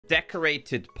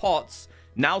decorated pots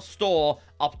now store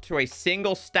up to a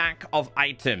single stack of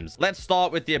items. Let's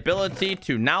start with the ability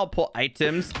to now put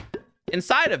items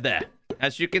inside of there.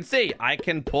 As you can see, I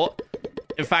can put,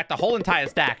 in fact, the whole entire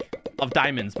stack of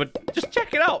diamonds. But just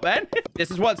check it out, man.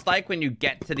 This is what it's like when you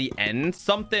get to the end.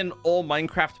 Something all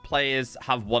Minecraft players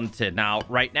have wanted. Now,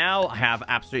 right now, I have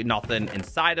absolutely nothing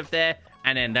inside of there.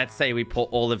 And then let's say we put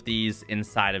all of these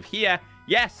inside of here.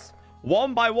 Yes,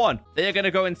 one by one, they're going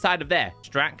to go inside of there.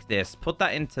 Extract this, put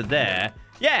that into there.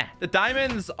 Yeah, the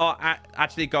diamonds are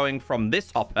actually going from this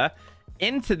hopper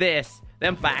into this,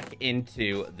 then back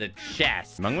into the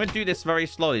chest. I'm going to do this very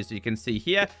slowly. So you can see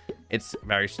here, it's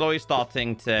very slowly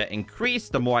starting to increase.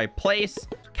 The more I place,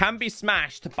 can be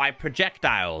smashed by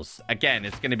projectiles. Again,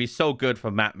 it's going to be so good for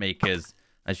map makers.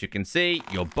 As you can see,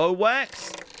 your bow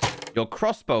works, your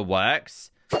crossbow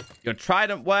works, your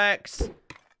trident works,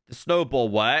 the snowball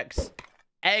works,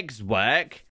 eggs work.